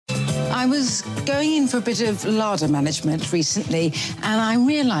I was going in for a bit of larder management recently, and I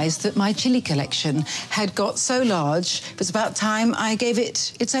realised that my chilli collection had got so large, it was about time I gave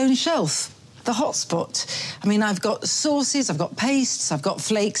it its own shelf. The hotspot. I mean, I've got sauces, I've got pastes, I've got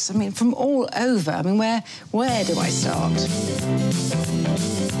flakes, I mean, from all over. I mean, where do I start?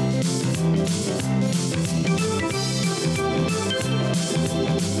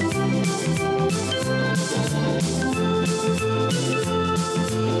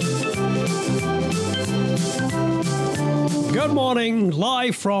 Good morning,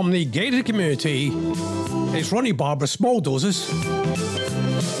 live from the gated community. It's Ronnie Barbour, small doses.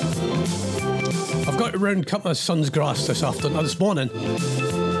 I've got to round cut my son's grass this morning.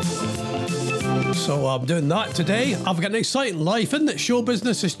 So I'm doing that today. I've got an exciting life, isn't it? Show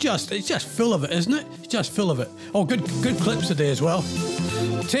business is just full of it, isn't it? It's just full of it. Oh, good clips today as well.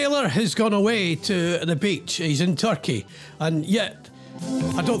 Taylor has gone away to the beach. He's in Turkey, and yet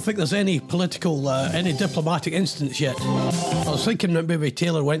I don't think there's any political, any diplomatic instance yet. I was thinking that maybe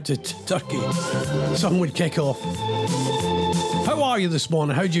Taylor went to Turkey. Something would kick off. How are you this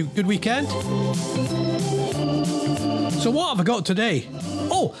morning? Good weekend? So what have I got today?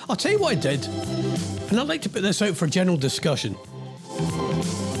 Oh, I'll tell you what I did. And I'd like to put this out for general discussion.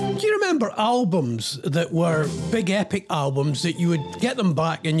 Do you remember albums that were big epic albums that you would get them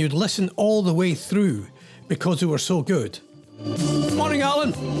back and you'd listen all the way through because they were so good? Morning,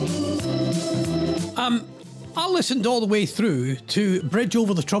 Alan. I listened all the way through to Bridge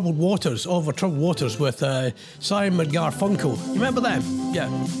Over Troubled Waters with Simon and Garfunkel. You remember them? Yeah.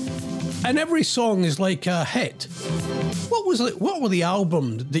 And every song is like a hit. What were the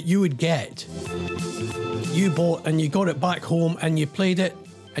albums that you would get? You bought and you got it back home and you played it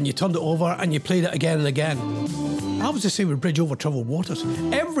and you turned it over and you played it again and again. I was the same with Bridge Over Troubled Waters.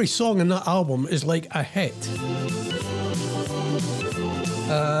 Every song in that album is like a hit.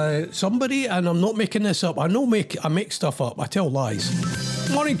 Somebody, and I'm not making this up. I make stuff up. I tell lies.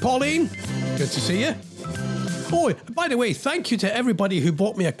 Morning, Pauline. Good to see you. Oh, by the way, thank you to everybody who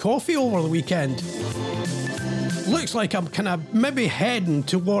bought me a coffee over the weekend. Looks like I'm kind of maybe heading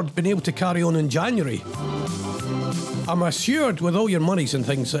toward being able to carry on in January. I'm assured with all your monies and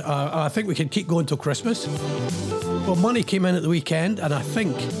things, I think we can keep going till Christmas. Well, money came in at the weekend, and I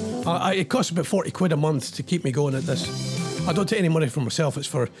think it costs about 40 quid a month to keep me going at this. I don't take any money from myself. It's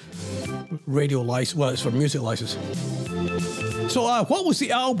for radio license. Well, it's for music license. So what was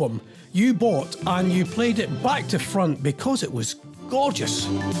the album you bought and you played it back to front because it was gorgeous?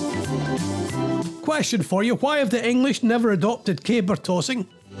 Question for you. Why have the English never adopted caber tossing?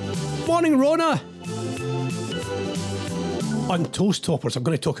 Morning, Rona. On toast toppers. I'm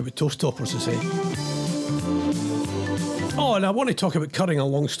going to talk about toast toppers today. Oh, and I want to talk about cutting a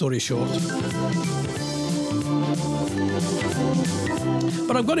long story short.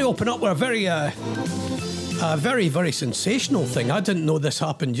 But I'm going to open up with a very, very sensational thing. I didn't know this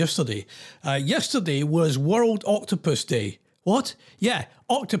happened yesterday. Yesterday was World Octopus Day. What? Yeah,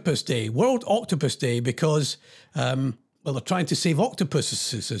 Octopus Day. World Octopus Day because, they're trying to save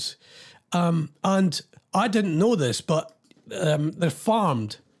octopuses. And I didn't know this, but they're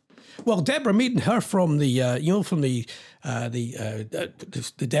farmed. Well, Deborah Mead and her from the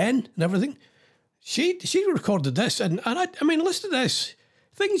den and everything. She recorded this, and I mean, listen to this.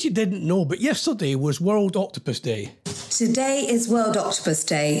 Things you didn't know, but yesterday was World Octopus Day. Today is World Octopus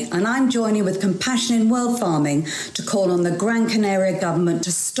Day, and I'm joining with Compassion in World Farming to call on the Gran Canaria government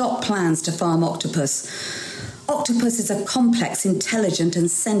to stop plans to farm octopus. Octopuses are complex, intelligent and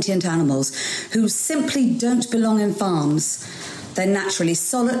sentient animals who simply don't belong in farms. They're naturally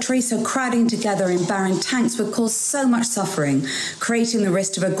solitary, so crowding together in barren tanks would cause so much suffering, creating the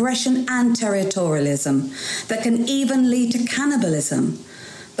risk of aggression and territorialism that can even lead to cannibalism.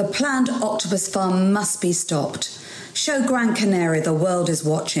 The planned octopus farm must be stopped. Show Gran Canaria the world is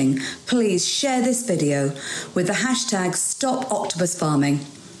watching. Please share this video with the hashtag #StopOctopusFarming.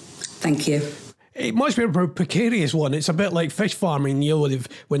 Thank you. It must be a precarious one. It's a bit like fish farming. You know,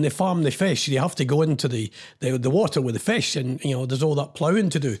 when they farm the fish, you have to go into the water with the fish, and there's all that ploughing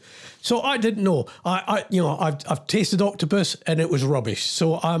to do. So I didn't know. I've tasted octopus and it was rubbish.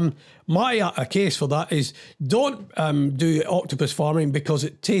 So my case for that is don't do octopus farming because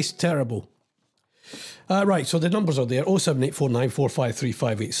it tastes terrible. Right, so the numbers are there,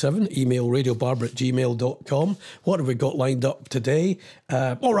 07849453587, email radiobarbour@gmail.com. What have we got lined up today?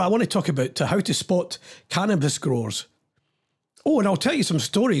 All right, I want to talk about how to spot cannabis growers. Oh, and I'll tell you some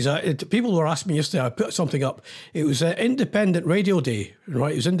stories. People were asking me yesterday, I put something up. It was Independent Radio Day,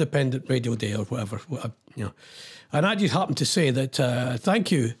 right? It was Independent Radio Day or whatever, And I just happened to say that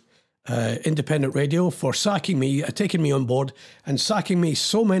thank you independent radio for sacking me, taking me on board and sacking me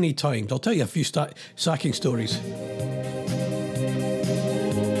so many times. I'll tell you a few sacking stories.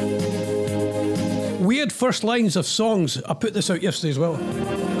 Weird first lines of songs. I put this out yesterday as well.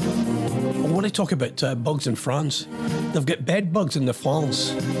 I want to talk about bugs in France. They've got bed bugs in the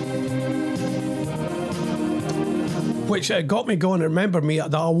France. Which got me going. Remember me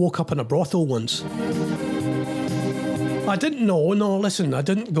that I woke up in a brothel once. I didn't know. No, listen, I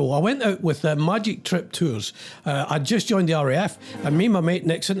didn't go. I went out with Magic Trip Tours. I'd just joined the RAF, and me and my mate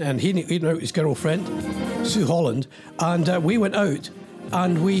Nixon, and he went out with his girlfriend, Sue Holland, and we went out.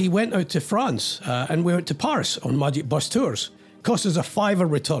 And we went out to France, and we went to Paris on Magic Bus Tours. Cost us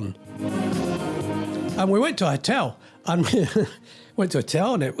 £5 return. And we went to a hotel, and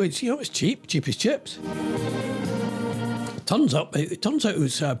and it was cheap as chips. Turns out it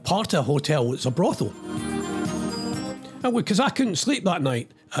was part of a hotel. It's a brothel. And because I couldn't sleep that night,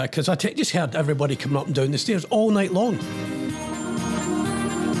 because I just heard everybody coming up and down the stairs all night long.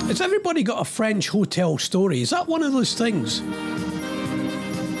 Has everybody got a French hotel story? Is that one of those things?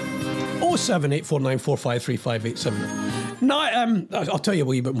 07849453587. Now, I'll tell you a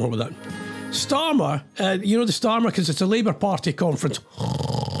wee bit more about that. Starmer, you know the Starmer, because it's a Labour Party conference.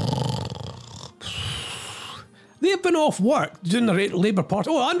 They've been off work doing the Labour Party.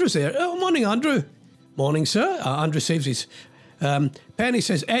 Oh, Andrew's there. Oh, morning, Andrew. Morning, sir. Andrew saves his. Penny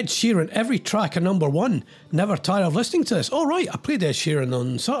says, Ed Sheeran, every track a #1. Never tire of listening to this. All right, I played Ed Sheeran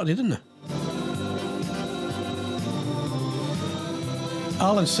on Saturday, didn't I?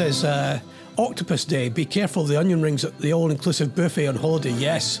 Alan says, Octopus Day, be careful of the onion rings at the all-inclusive buffet on holiday.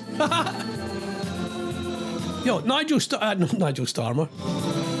 Yes. Yo, Nigel Starmer.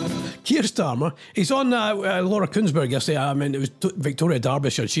 Keir Starmer. He's on Laura Kunsberg yesterday. I mean, it was Victoria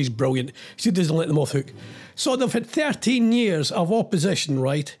Derbyshire. She's brilliant. She doesn't let them off hook. So they've had 13 years of opposition,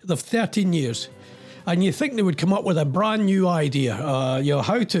 right? They've 13 years. And you think they would come up with a brand new idea,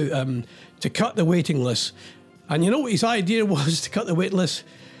 how to cut the waiting list. And you know what his idea was to cut the wait list?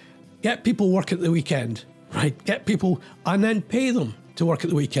 Get people work at the weekend, right? Get people and then pay them to work at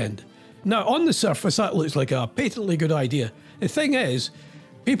the weekend. Now, on the surface, that looks like a patently good idea. The thing is,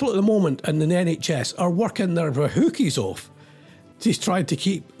 people at the moment in the NHS are working their hookies off, just trying to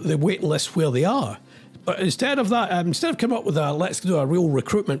keep the waiting list where they are. But instead of that, instead of coming up with let's do a real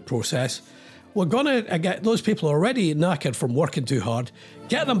recruitment process, we're going to get those people already knackered from working too hard,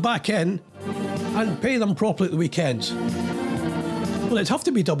 get them back in and pay them properly at the weekends. Well, it'd have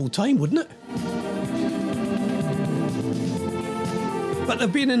to be double time, wouldn't it? But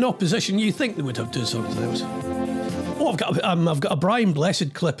they've been in opposition. You think they would have done something else. Oh, I've got a Brian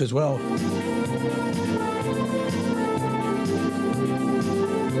Blessed clip as well.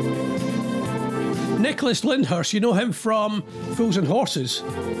 Nicholas Lyndhurst, you know him from Fools and Horses.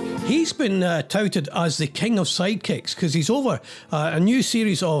 He's been touted as the king of sidekicks because he's over a new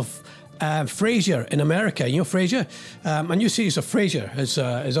series of Frasier in America. You know Frasier? A new series of Frasier is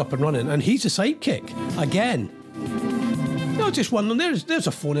up and running, and he's a sidekick again. Not just one. There's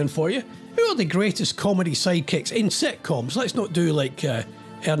a phone in for you. Who are the greatest comedy sidekicks in sitcoms? Let's not do like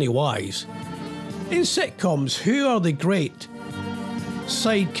Ernie Wise. In sitcoms, who are the great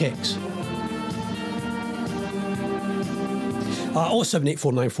sidekicks?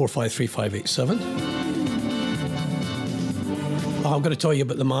 07849453587. I'm going to tell you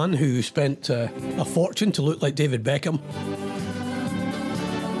about the man who spent a fortune to look like David Beckham.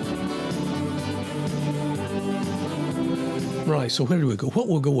 Right, so where do we go? What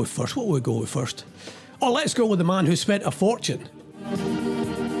will we go with first? Oh, let's go with the man who spent a fortune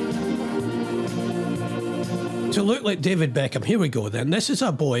to look like David Beckham. Here we go then. This is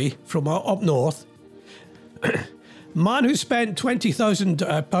a boy from up north. Man who spent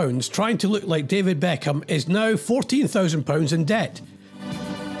 £20,000 trying to look like David Beckham is now £14,000 in debt.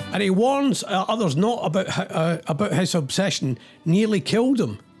 And he warns others not about his obsession nearly killed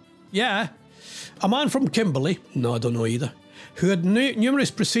him. Yeah. A man from Kimberley, no, I don't know either, who had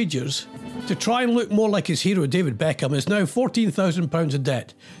numerous procedures to try and look more like his hero David Beckham is now £14,000 in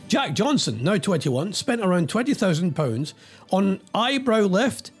debt. Jack Johnson, now 21, spent around £20,000 on eyebrow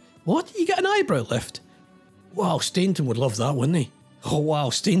lift. What? You get an eyebrow lift? Wow, Stainton would love that, wouldn't he? Oh, wow,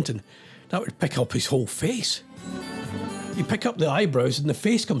 Stainton. That would pick up his whole face. You pick up the eyebrows and the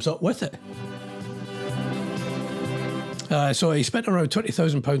face comes up with it. So he spent around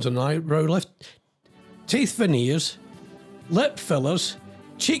 £20,000 on an eyebrow lift, teeth veneers, lip fillers,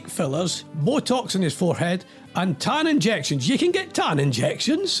 cheek fillers, Botox in his forehead, and tan injections. You can get tan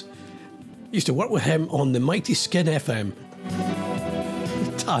injections. Used to work with him on the Mighty Skin FM.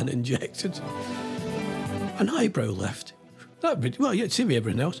 Tan injections. An eyebrow lift. Well, you'd see with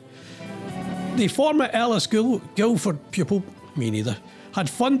everything else. The former Ellis Guildford pupil, me neither, had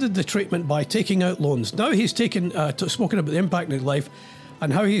funded the treatment by taking out loans. Now he's spoken about the impact in his life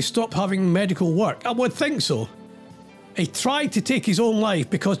and how he stopped having medical work. I would think so. He tried to take his own life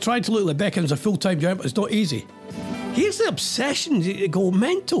because trying to look like Beckham's a full-time job is not easy. Here's the obsession to go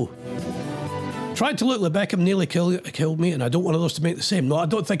mental. Trying to look like Beckham nearly killed me, and I don't want others to make the same. No, I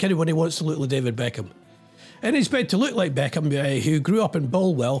don't think anybody wants to look like David Beckham. In his bed to look like Beckham, who grew up in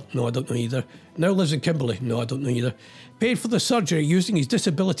Bulwell, no, I don't know either. Now lives in Kimberley, no, I don't know either. Paid for the surgery using his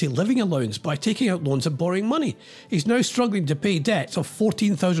disability living allowance by taking out loans and borrowing money. He's now struggling to pay debts of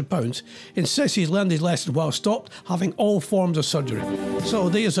 £14,000. Insists he's learned his lesson while stopped having all forms of surgery. So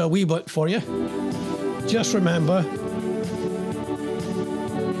there's a wee bit for you. Just remember,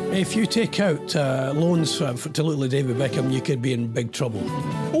 if you take out loans to look like David Beckham, you could be in big trouble.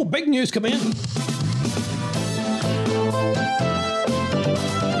 Oh, big news coming in.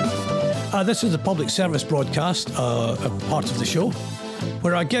 This is a public service broadcast, a part of the show,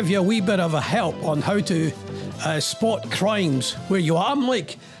 where I give you a wee bit of a help on how to spot crimes where you are. I'm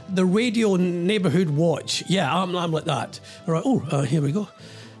like the radio neighbourhood watch. Yeah, I'm like that. All right, here we go.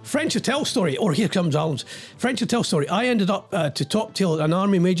 French hotel story. Oh, here comes Alan's. French hotel story. I ended up to top tail an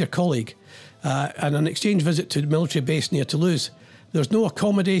army major colleague and an exchange visit to the military base near Toulouse. There's no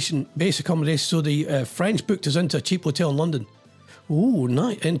base accommodation, so the French booked us into a cheap hotel in London. Ooh,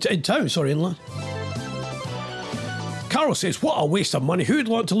 nice. In town, sorry, inland. Carol says, what a waste of money. Who'd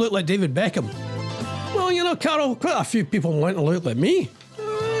want to look like David Beckham? Well, you know, Carol, quite a few people want to look like me.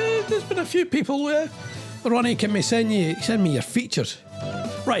 There's been a few people. Ronnie, can we send me your features?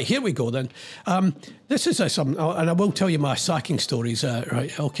 Right, here we go then. This is some, and I will tell you my sacking stories.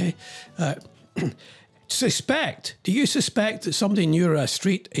 Right, okay. Do you suspect that somebody in your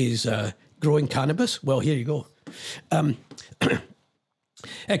street is growing cannabis? Well, here you go.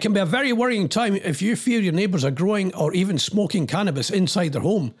 It can be a very worrying time if you fear your neighbours are growing or even smoking cannabis inside their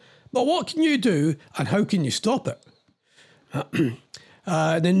home. But what can you do and how can you stop it?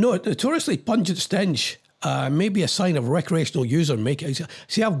 The notoriously pungent stench may be a sign of recreational user making.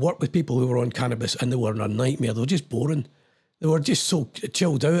 See, I've worked with people who were on cannabis and they were a nightmare. They were just boring. They were just so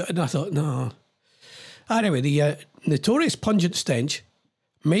chilled out, and I thought, no. Anyway, the notorious pungent stench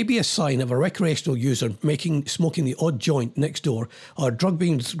may be a sign of a recreational user smoking the odd joint next door or a drug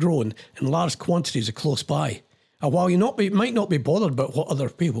being grown in large quantities close by. And while you might not be bothered about what other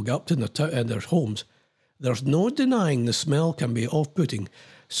people get up to in their homes, there's no denying the smell can be off-putting.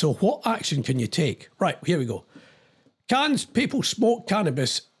 So what action can you take? Right, here we go. Can people smoke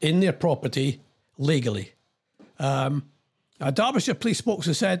cannabis in their property legally? A Derbyshire police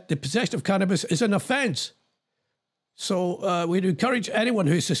spokesman said the possession of cannabis is an offence. So we'd encourage anyone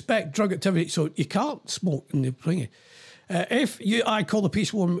who suspect drug activity. So you can't smoke in the thing. I call the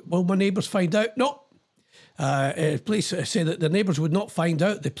police, will my neighbours find out? No. Police say that the neighbours would not find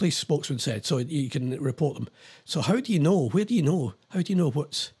out, the police spokesman said, so you can report them. So how do you know? Where do you know? How do you know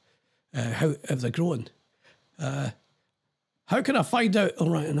if they're growing? How can I find out? Oh,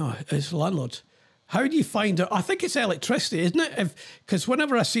 right, no, it's landlords. How do you find out? I think it's electricity, isn't it? Because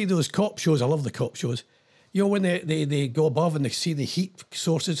whenever I see those cop shows, I love the cop shows, you know, when they go above and they see the heat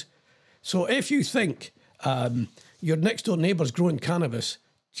sources. So if you think your next door neighbour's growing cannabis,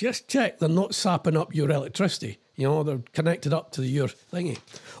 just check they're not sapping up your electricity. You know, they're connected up to your thingy.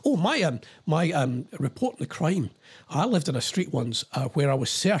 Oh, my report on the crime. I lived in a street once where I was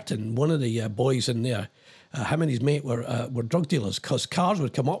certain one of the boys in there, him and his mate were drug dealers, because cars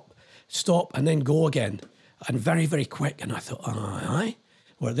would come up, stop, and then go again, and very, very quick. And I thought, aye.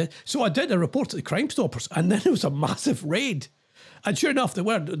 So I did a report to the Crime Stoppers, and then it was a massive raid. And sure enough, they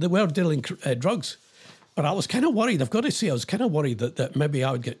were dealing drugs. But I was kind of worried. I've got to say, I was kind of worried that maybe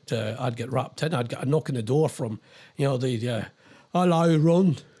I'd get wrapped in. I'd get a knock on the door from, you know, hello,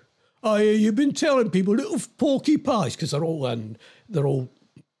 Ron. You've been telling people little porky pies, because they're all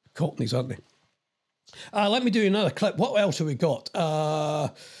cockneys, aren't they? Let me do another clip. What else have we got?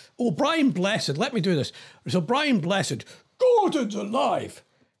 Brian Blessed. Let me do this. So Brian Blessed, Gordon's alive.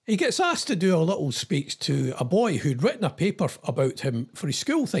 He gets asked to do a little speech to a boy who'd written a paper about him for his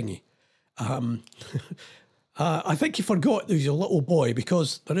school thingy. I think he forgot that he's a little boy,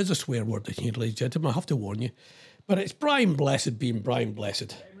 because there is a swear word in here, ladies and gentlemen. I have to warn you. But it's Brian Blessed being Brian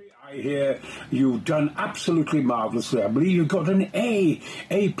Blessed. Henry, I I hear you've done absolutely marvellously. I believe you've got an A+.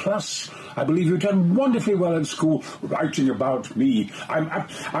 I believe you've done wonderfully well at school, writing about me. I'm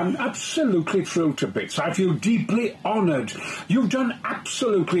absolutely thrilled to bits. I feel deeply honoured. You've done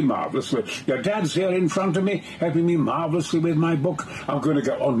absolutely marvellously. Your dad's here in front of me, helping me marvellously with my book. I'm going to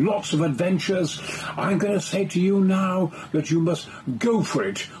go on lots of adventures. I'm going to say to you now that you must go for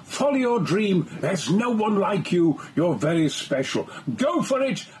it. Follow your dream. There's no one like you. You're very special. Go for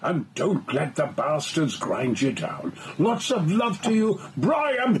it, and don't let the bastards grind you down. Lots of love to you,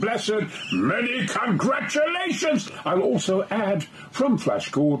 Brian Blessed. Many congratulations. I'll also add from Flash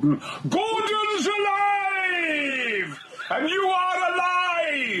Gordon, Gordon's alive! And you are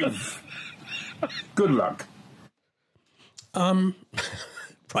alive! Good luck.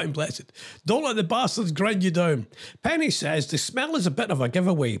 Brian Blessed. Don't let the bastards grind you down. Penny says the smell is a bit of a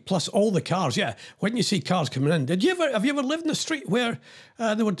giveaway, plus all the cars. Yeah, when you see cars coming in. Have you ever lived in a street where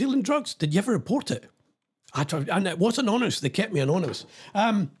they were dealing drugs? Did you ever report it? And it wasn't honest. They kept me anonymous.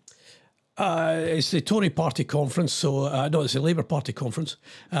 It's the Tory party conference, so no, it's the Labour Party conference.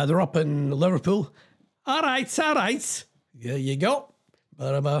 They're up in Liverpool. All right. There you go.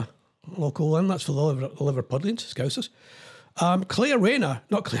 Bit of a local one. That's for the Liverpudlians, Scousers. Rayna.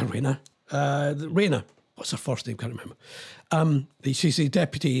 What's her first name? Can't remember. She's the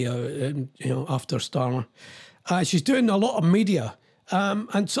deputy, after Starmer. She's doing a lot of media,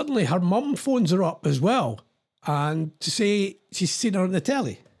 and suddenly her mum phones her up as well, and to say she's seen her on the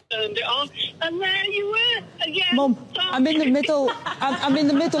telly. Turned it on, and there you were again. Mum, I'm in the middle. I'm in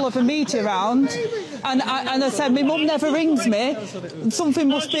the middle of a media round, and I said my mum never rings me. Something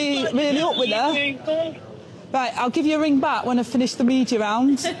must be really up with her. Right, I'll give you a ring back when I finish the media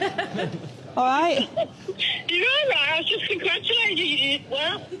round. All right? You're all right. I was just congratulating you. You did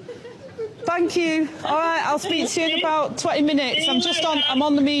well. Thank you. All right, I'll speak to you in about 20 minutes. I'm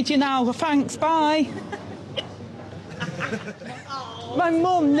on the media now. Thanks. Bye. My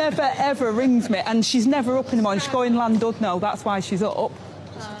mum never ever rings me, and she's never up in the morning. She's going Llandudno. That's why she's up,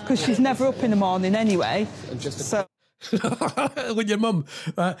 because she's never up in the morning anyway. So. With your mum,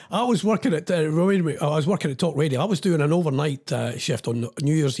 I was working at I was working at Talk Radio. I was doing an overnight shift on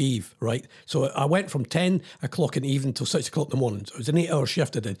New Year's Eve, right? So I went from 10 o'clock in the evening till 6 o'clock in the morning. So it was an 8-hour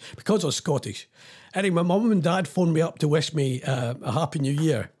shift I did because I was Scottish. Anyway, my mum and dad phoned me up to wish me a happy new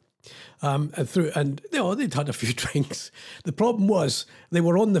year. They'd had a few drinks. The problem was they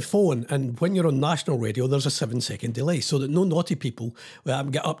were on the phone, and when you're on national radio, there's a 7-second delay, so that no naughty people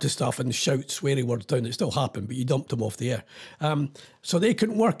get up to stuff and shout sweary words down. It still happened, but you dumped them off the air. So they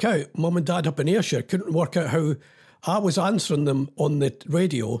couldn't work out, mum and dad up in Ayrshire couldn't work out how I was answering them on the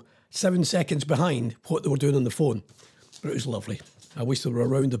radio 7 seconds behind what they were doing on the phone. But it was lovely. I wish they were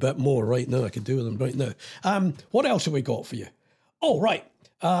around a bit more right now. I could do with them right now. What else have we got for you? Oh, right.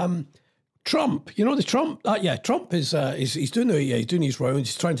 Trump, you know the Trump? Trump is he's doing his rounds.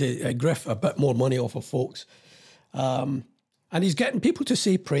 He's trying to griff a bit more money off of folks, and he's getting people to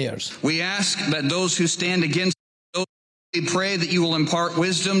say prayers. We ask that those who stand against those, we pray that you will impart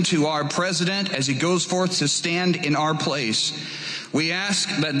wisdom to our president as he goes forth to stand in our place. We ask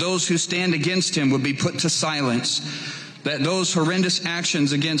that those who stand against him would be put to silence, that those horrendous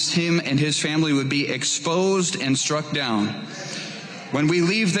actions against him and his family would be exposed and struck down. When we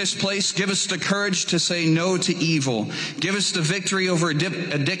leave this place, give us the courage to say no to evil. Give us the victory over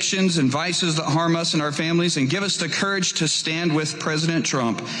addictions and vices that harm us and our families, and give us the courage to stand with President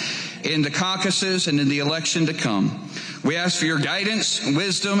Trump in the caucuses and in the election to come. We ask for your guidance,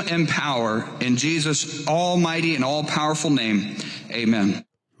 wisdom, and power in Jesus' almighty and all-powerful name. Amen.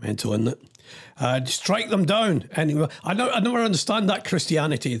 Mental, isn't it? Strike them down. Anyway, I never understand that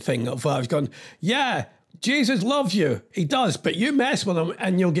Christianity thing of I was going, yeah, Jesus loves you. He does, but you mess with him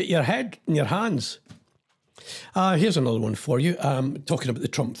and you'll get your head in your hands. Here's another one for you. Talking about the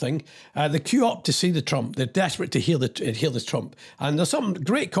Trump thing. They queue up to see the Trump. They're desperate to hear the Trump. And there's some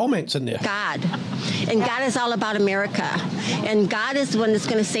great comments in there. God. And God is all about America. And God is the one that's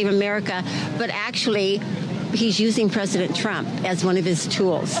going to save America. But actually, he's using President Trump as one of his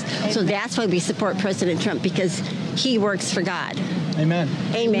tools. So that's why we support President Trump, because he works for God. Amen.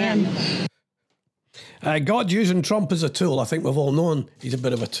 Amen. God using Trump as a tool. I think we've all known he's a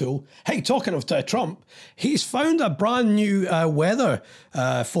bit of a tool. Hey, talking of Trump, he's found a brand new weather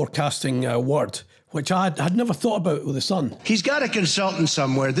forecasting word, which I had never thought about with the sun. He's got a consultant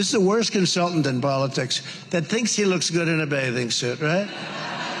somewhere. This is the worst consultant in politics that thinks he looks good in a bathing suit, right?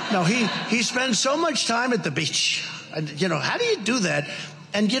 No, he spends so much time at the beach. And, how do you do that?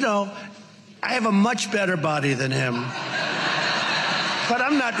 And, I have a much better body than him. But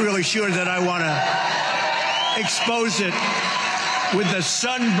I'm not really sure that I want to expose it with the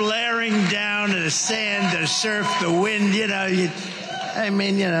sun blaring down and the sand, the surf, the wind,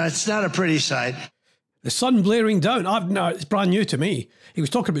 it's not a pretty sight. The sun blaring down. It's brand new to me. He was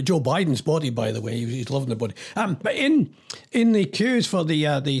talking about Joe Biden's body, by the way. He's loving the body. But in the queues for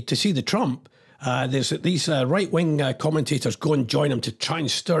the to see the Trump, there's these right-wing commentators go and join him to try and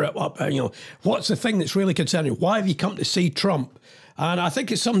stir it up. What's the thing that's really concerning? Why have you come to see Trump? And I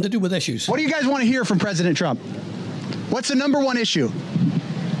think it's something to do with issues. What do you guys want to hear from President Trump? What's the number one issue?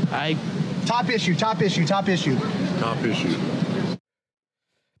 Top issue. Top issue.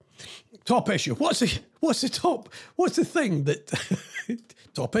 What's the thing that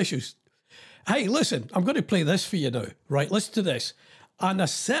top issues? Hey, listen, I'm going to play this for you now. Right, listen to this. And a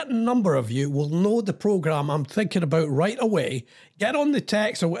certain number of you will know the programme I'm thinking about right away. Get on the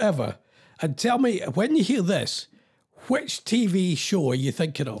text or whatever and tell me, when you hear this, which TV show are you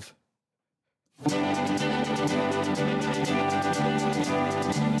thinking of?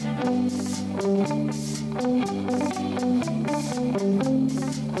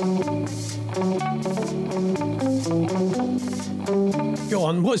 Go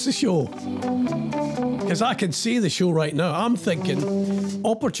on, what's the show? Because I can see the show right now. I'm thinking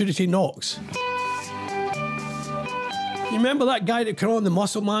Opportunity Knocks. You remember that guy that came on the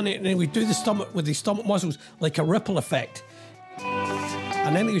Muscle Man and he would do the stomach with his stomach muscles like a ripple effect?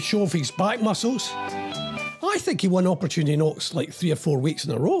 And then he would show off his back muscles. I think he won Opportunity Knocks like 3 or 4 weeks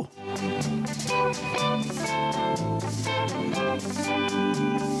in a row.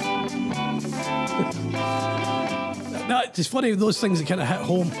 It's funny, those things that kind of hit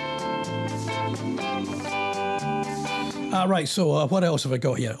home. Right, so what else have I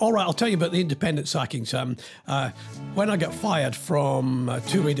got here? All right, I'll tell you about the independent sackings. When I got fired from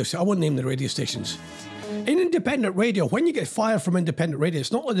 2 radio stations, I won't name the radio stations. In independent radio, when you get fired from independent radio,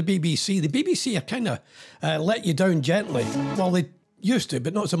 it's not like the BBC. The BBC are kind of let you down gently. Well, they used to,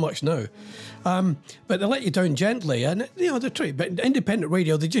 but not so much now. But they let you down gently, and they're true. But independent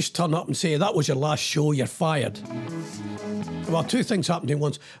radio, they just turn up and say, that was your last show, you're fired. Well, 2 things happened to me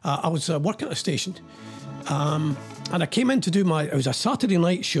once. I was working at a station, and I came in to do it was a Saturday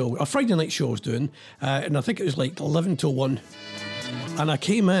night show, a Friday night show I was doing, and I think it was like 11 till 1. And I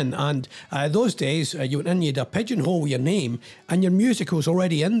came in, and those days, you went in, you had a pigeonhole with your name, and your music was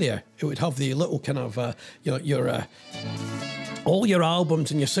already in there. It would have the little kind of, your all your albums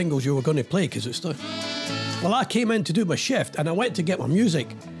and your singles you were going to play, because it's the... Well, I came in to do my shift, and I went to get my music,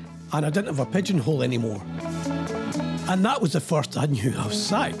 and I didn't have a pigeonhole anymore. And that was the first I knew I was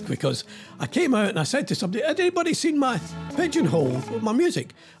sacked, because I came out and I said to somebody, had anybody seen my pigeonhole with my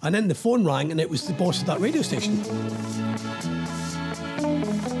music? And then the phone rang, and it was the boss of that radio station.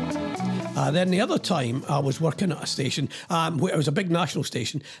 Then the other time I was working at a station, it was a big national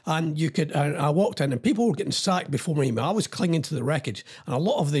station, and I walked in and people were getting sacked before me. I was clinging to the wreckage, and a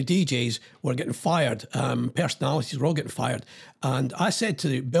lot of the DJs were getting fired. Personalities were all getting fired. And I said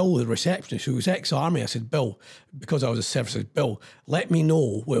to Bill, the receptionist, who was ex-army, I said, Bill, because I was a service, I said, Bill, let me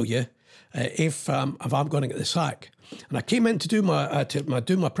know, will you, if I'm going to get the sack. And I came in to do my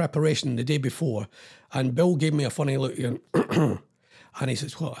preparation the day before, and Bill gave me a funny look, and he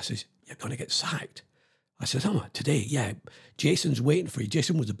says, what? I says, you're going to get sacked. I said, oh, today, yeah, Jason's waiting for you.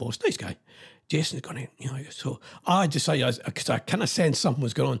 Jason was the boss, nice guy. Jason's going to, so I decided, because I kind of sensed something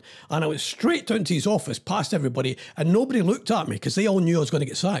was going on, and I went straight down to his office, past everybody, and nobody looked at me because they all knew I was going to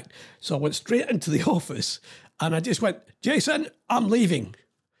get sacked. So I went straight into the office, and I just went, Jason, I'm leaving.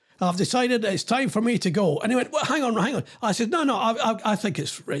 I've decided it's time for me to go. And he went, well, hang on. I said, no, I think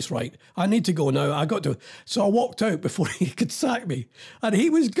it's right. I need to go now. I got to. So I walked out before he could sack me. And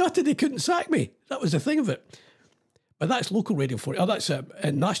he was gutted he couldn't sack me. That was the thing of it. But that's local radio for you. Oh, that's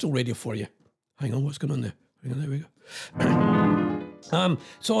national radio for you. Hang on, what's going on there? Hang on, there we go.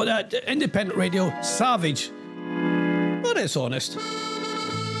 So that independent radio, savage, but it's honest.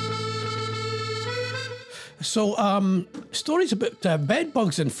 So, stories about bed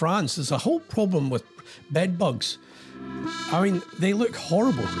bugs in France. There's a whole problem with bed bugs. I mean, they look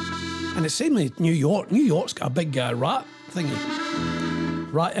horrible. And it's same with New York. New York's got a big rat thingy.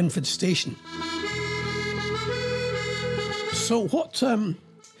 Rat infestation. So what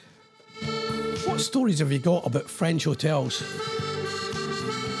stories have you got about French hotels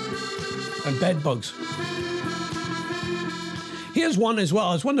and bed bugs? Here's one as well.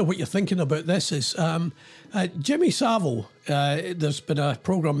 I was wondering what you're thinking about this is Jimmy Savile. There's been a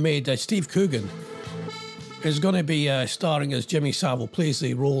programme made. Steve Coogan is going to be starring as Jimmy Savile, plays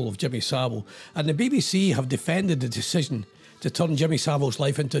the role of Jimmy Savile. And the BBC have defended the decision to turn Jimmy Savile's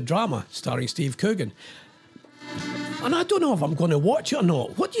life into drama, starring Steve Coogan. And I don't know if I'm going to watch it or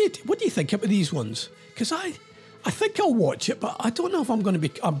not. What do you think about these ones? Because I think I'll watch it, but I don't know if I'm going to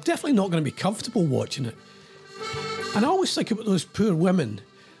be... I'm definitely not going to be comfortable watching it. And I always think about those poor women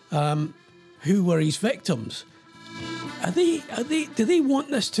who were his victims. Do they want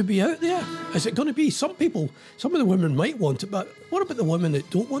this to be out there? Is it going to be... Some of the women might want it, but what about the women that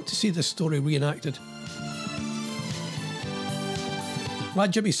don't want to see this story reenacted?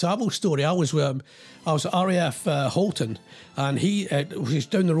 That Jimmy Savile story, I was at RAF Halton, and he was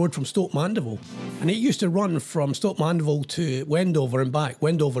down the road from Stoke Mandeville, and he used to run from Stoke Mandeville to Wendover and back.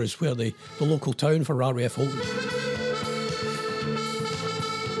 Wendover is where the local town for RAF Halton.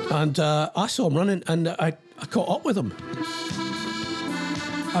 And I saw him running, and I caught up with him,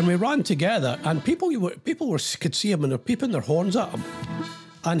 and we ran together. And people could see him, and they're peeping their horns at him.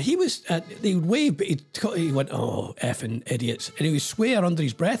 And he was, they would wave, but he went, "Oh, effing idiots!" And he would swear under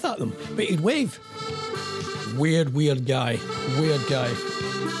his breath at them, but he'd wave. Weird guy. Weird guy.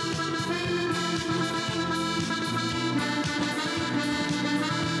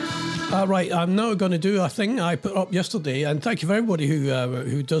 Right, I'm now going to do a thing I put up yesterday, and thank you for everybody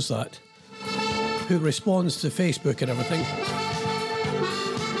who does that, who responds to Facebook and everything.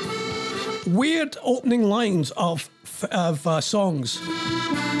 Weird opening lines of songs.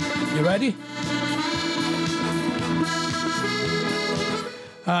 You ready?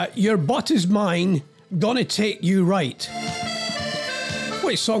 Your butt is mine, gonna take you right.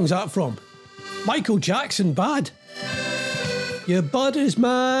 Which song's that from? Michael Jackson, Bad. Your butt is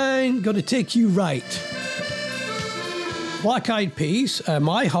mine, gonna take you right. Black Eyed Peas,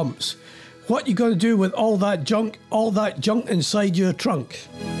 My Humps. What you gonna do with all that junk inside your trunk?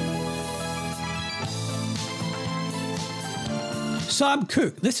 Sam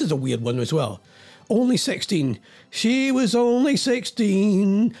Cooke, this is a weird one as well. Only 16. She was only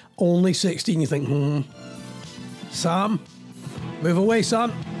 16. Only 16. You think, Sam, move away,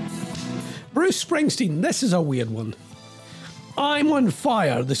 Sam. Bruce Springsteen, this is a weird one. I'm on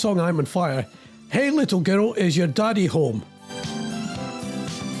Fire, the song I'm on Fire. Hey, little girl, is your daddy home?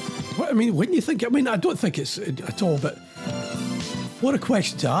 What, I mean, wouldn't you think? I mean, I don't think it's at all, but what a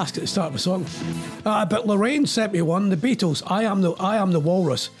question to ask at the start of a song. But Lorraine sent me one, the Beatles, I am the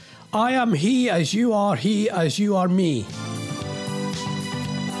walrus. I am he as you are me.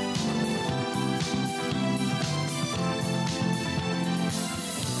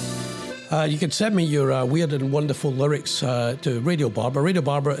 You can send me your weird and wonderful lyrics to Radio Barbour,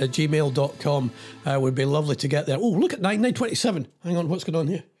 radiobarbour@gmail.com. Would be lovely to get there. Oh, look at 9:27. Hang on, what's going on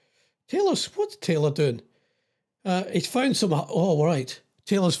here? What's Taylor doing? He's found some... Oh, right.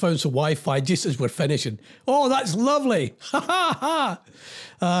 Taylor's found some Wi-Fi just as we're finishing. Oh, that's lovely. Right,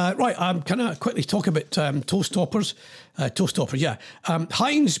 I'm going to quickly talk about toast toppers. Toast toppers, yeah.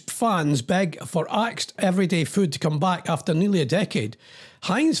 Heinz fans beg for Axed everyday food to come back after nearly a decade.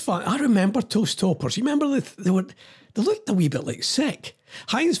 Heinz fans... I remember toast toppers. You remember they looked a wee bit like sick.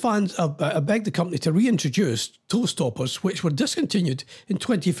 Heinz fans begged the company to reintroduce toast toppers, which were discontinued in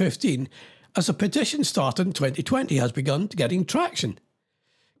 2015, as a petition started in 2020 has begun getting traction.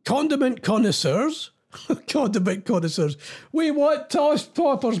 Condiment connoisseurs, we want toast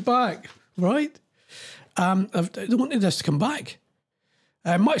toppers back, right? They wanted this to come back.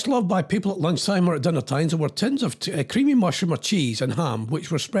 Much loved by people at lunchtime or at dinner times, there were tins of creamy mushroom or cheese and ham,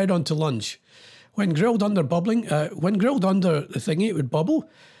 which were spread onto lunch. When grilled under the thingy, it would bubble,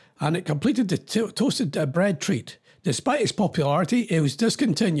 and it completed the toasted bread treat. Despite its popularity, it was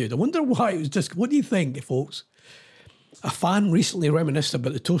discontinued. I wonder why it was what do you think, folks? A fan recently reminisced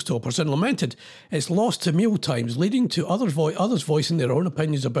about the toast toppers and lamented its loss to meal times, leading to others voicing their own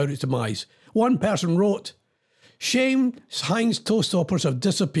opinions about its demise. One person wrote, "Shame Heinz toast toppers have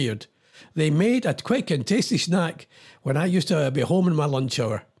disappeared. They made a quick and tasty snack when I used to be home in my lunch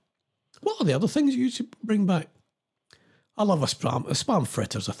hour." What are the other things you used to bring back? I love a spam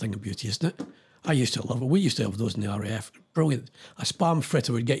fritter's a thing of beauty, isn't it? I used to love it. We used to have those in the RAF. Brilliant. A spam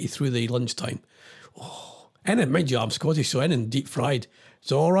fritter would get you through the lunchtime. Oh, and mind you, I'm Scottish, so anything deep fried,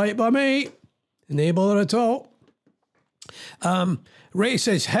 it's all right by me. No bother at all. Ray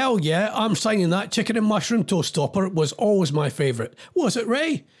says, hell yeah, I'm signing that. Chicken and mushroom toast topper was always my favourite. Was it,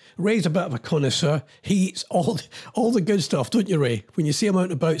 Ray? Ray's a bit of a connoisseur. He eats all the good stuff, don't you, Ray? When you see him out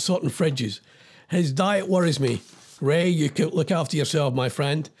and about sorting fridges. His diet worries me. Ray, you could look after yourself, my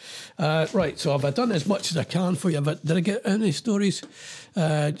friend. Right, so have I done as much as I can for you? Did I get any stories?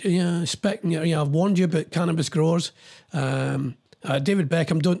 I've warned you about cannabis growers. David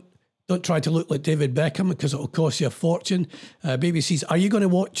Beckham, don't try to look like David Beckham because it'll cost you a fortune. BBC's, are you going to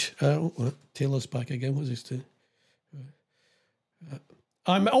watch... Taylor's back again. What's this doing?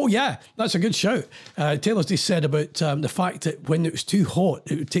 Oh, yeah, that's a good shout. Taylor's just said about the fact that when it was too hot,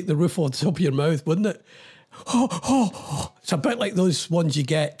 it would take the roof off the top of your mouth, wouldn't it? It's a bit like those ones you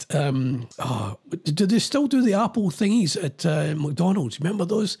get. Do they still do the apple thingies at McDonald's? Remember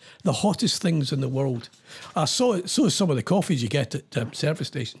those? The hottest things in the world. I saw some of the coffees you get at service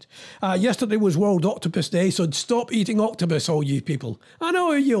stations. Yesterday was World Octopus Day, so stop eating octopus, all you people. I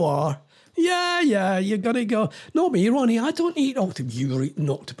know who you are. Yeah, you're going to go. No, me, Ronnie, I don't eat octopus. You're eating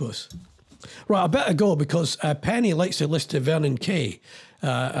octopus. Right, I better go because Penny likes to listen to Vernon Kay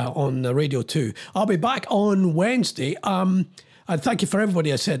on Radio 2. I'll be back on Wednesday. And thank you for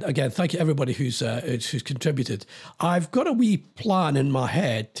everybody. I said again, thank you everybody who's contributed. I've got a wee plan in my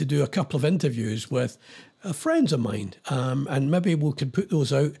head to do a couple of interviews with friends of mine, and maybe we can put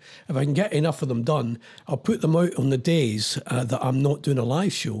those out. If I can get enough of them done, I'll put them out on the days that I'm not doing a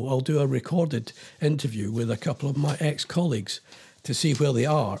live show. I'll do a recorded interview with a couple of my ex-colleagues to see where they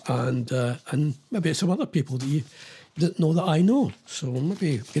are, and maybe some other people that you didn't know that I know. So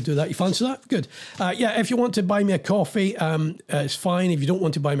maybe you could do that. You fancy that? Good. If you want to buy me a coffee, it's fine. If you don't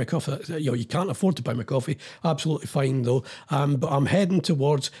want to buy me a coffee, you can't afford to buy me a coffee, absolutely fine though. But I'm heading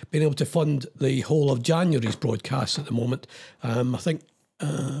towards being able to fund the whole of January's broadcast at the moment. I think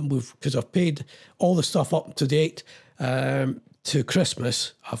because I've paid all the stuff up to date to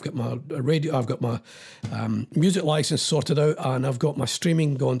Christmas. I've got my radio, I've got my music license sorted out, and I've got my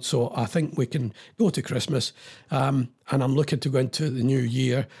streaming going, so I think we can go to Christmas, and I'm looking to go into the new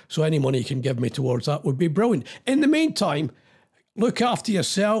year, so any money you can give me towards that would be brilliant. In the meantime, look after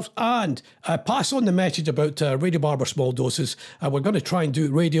yourselves and pass on the message about Radio Barbour Small Doses. We're going to try and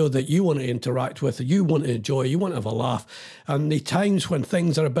do radio that you want to interact with, you want to enjoy, you want to have a laugh. And the times when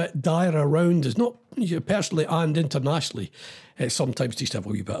things are a bit dire around, is not personally and internationally, it's sometimes just have a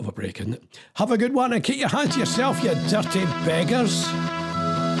wee bit of a break in it. Have a good one and keep your hands to yourself, you dirty beggars.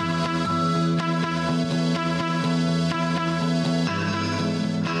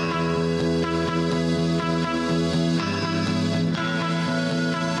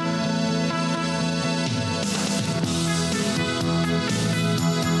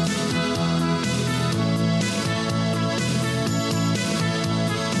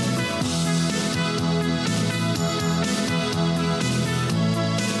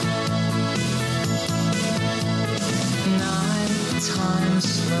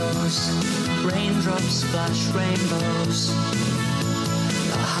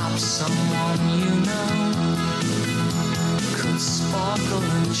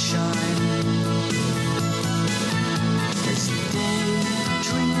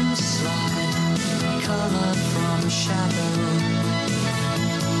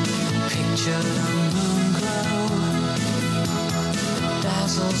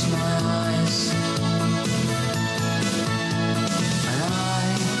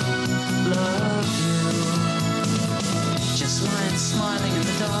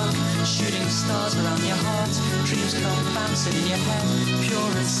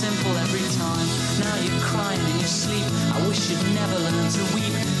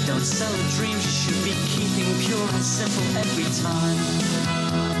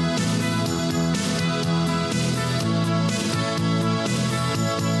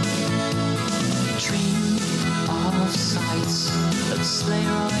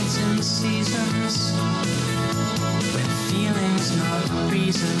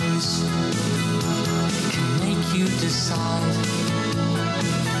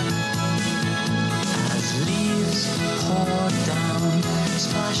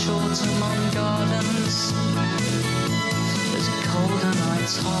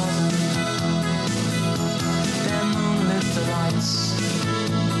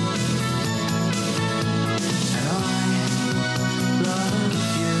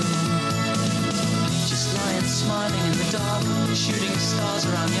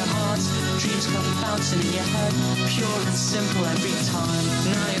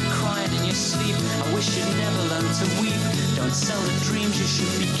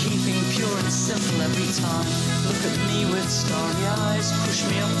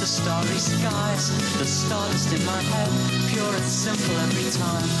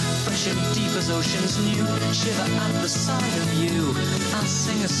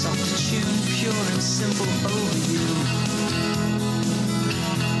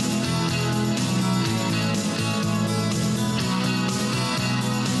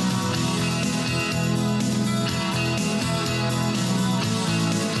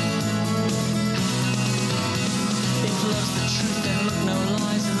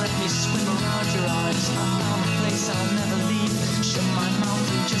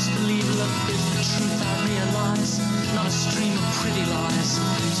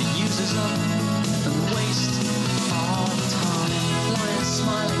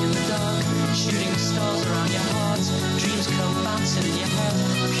 'Cause around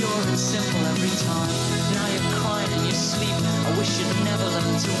simple every time. Now you're crying in your sleep. I wish you'd never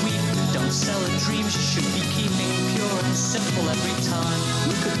learn to weep. Don't sell the dreams you should be keeping, pure and simple every time.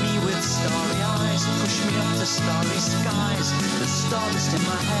 Look at me with starry eyes, push me up to starry skies. The stardust in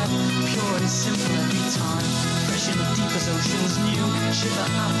my head, pure and simple every time. Fresh and deep as oceans new, shiver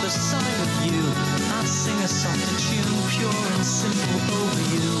at the sight of you. I'd sing a softer tune, pure and simple over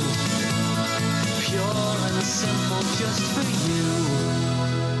you. Pure and simple just for you.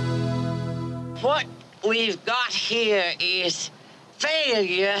 What we've got here is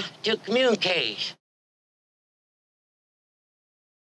failure to communicate.